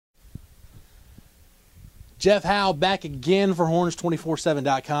Jeff Howe back again for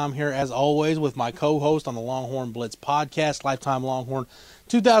Horns247.com here as always with my co-host on the Longhorn Blitz podcast, lifetime Longhorn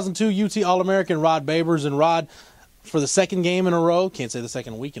 2002 UT All-American Rod Babers. And Rod, for the second game in a row, can't say the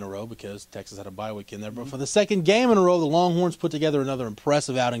second week in a row because Texas had a bye week in there, but for the second game in a row, the Longhorns put together another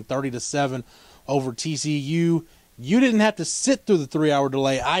impressive outing, 30-7 over TCU. You didn't have to sit through the 3-hour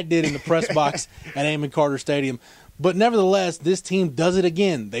delay. I did in the press box at Amon Carter Stadium. But nevertheless, this team does it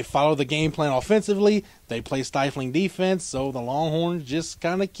again. They follow the game plan offensively. They play stifling defense, so the Longhorns just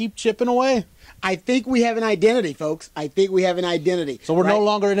kind of keep chipping away. I think we have an identity, folks. I think we have an identity. So we're no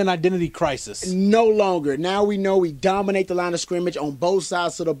longer in an identity crisis. No longer. Now we know we dominate the line of scrimmage on both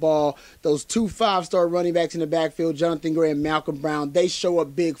sides of the ball. Those two 5-star running backs in the backfield, Jonathan Gray and Malcolm Brown, they show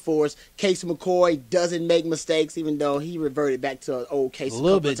up big for us. Casey McCoy doesn't make mistakes, even though he reverted back to an old Casey a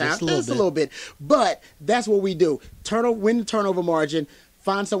little bit. But that's what we do. Win the turnover margin.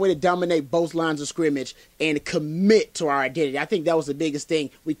 Find some way to dominate both lines of scrimmage and commit to our identity. I think that was the biggest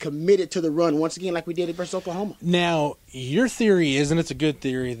thing. We committed to the run once again like we did versus Oklahoma. Now, your theory is, and it's a good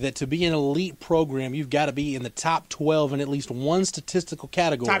theory, that to be an elite program, you've got to be in the top 12 in at least one statistical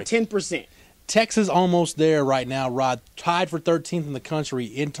category. Top 10%. Texas almost there right now, Rod, tied for 13th in the country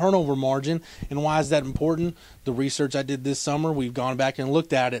in turnover margin. And why is that important? The research I did this summer, we've gone back and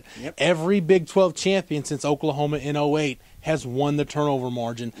looked at it. Yep. Every Big 12 champion since Oklahoma in 2008 has won the turnover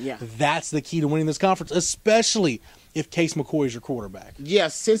margin. Yeah. That's the key to winning this conference, especially if Case McCoy is your quarterback.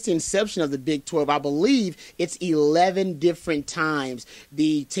 Yes, since the inception of the Big 12, I believe it's 11 different times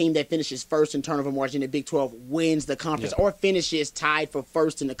the team that finishes first in turnover margin in the Big 12 wins the conference or finishes tied for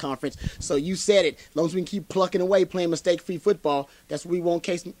first in the conference. So you said it. As long as we can keep plucking away, playing mistake-free football, that's what we want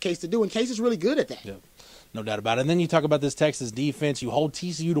Case to do, and Case is really good at that. Yep. No doubt about it. And then you talk about this Texas defense. You hold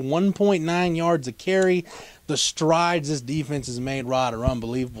TCU to 1.9 yards a carry. The strides this defense has made, Rod, are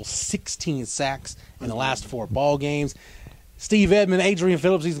unbelievable. 16 sacks in the last 4 ball games. Steve Edmond, Adrian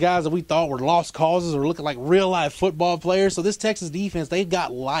Phillips, these guys that we thought were lost causes are looking like real-life football players. So this Texas defense, they've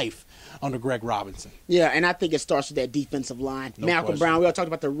got life under Greg Robinson. Yeah, and I think it starts with that defensive line. No Malcolm question. Brown, we all talked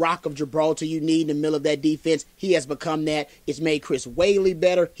about the rock of Gibraltar you need in the middle of that defense. He has become that. It's made Chris Whaley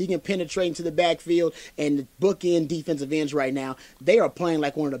better. He can penetrate into the backfield. And the bookend defensive ends right now, they are playing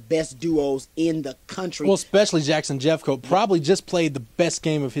like one of the best duos in the country. Well, especially Jackson Jeffcoat probably just played the best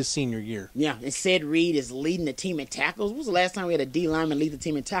game of his senior year. Yeah, and Sid Reed is leading the team in tackles. When was the last time we had a D lineman lead the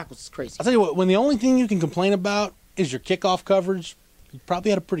team in tackles? It's crazy. I'll tell you what, when the only thing you can complain about is your kickoff coverage, you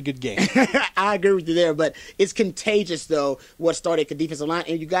probably had a pretty good game. I agree with you there, but it's contagious, though, what started at the defensive line,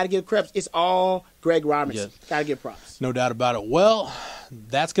 and you got to give credit. It's all Greg Robinson. Got to give props. No doubt about it. Well,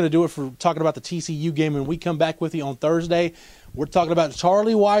 that's going to do it for talking about the TCU game. When we come back with you on Thursday, we're talking about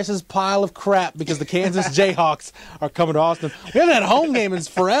Charlie Weiss's pile of crap because the Kansas Jayhawks are coming to Austin. We haven't had a home game in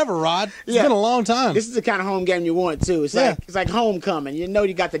forever, Rod. It's been a long time. This is the kind of home game you want, too. It's like homecoming. You know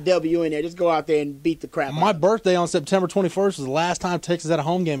you got the W in there. Just go out there and beat the crap My out. birthday on September 21st was the last time Texas had a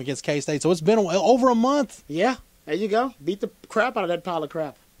home game against K-State, so it's been over a month. Yeah, there you go. Beat the crap out of that pile of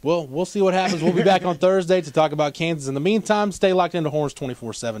crap. Well, we'll see what happens. We'll be back on Thursday to talk about Kansas. In the meantime, stay locked into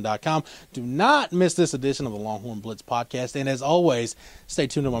Horns247.com. Do not miss this edition of the Longhorn Blitz podcast. And as always, stay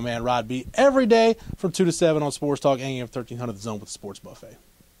tuned to my man Rod B every day from 2 to 7 on Sports Talk, AM 1300 The Zone with the Sports Buffet.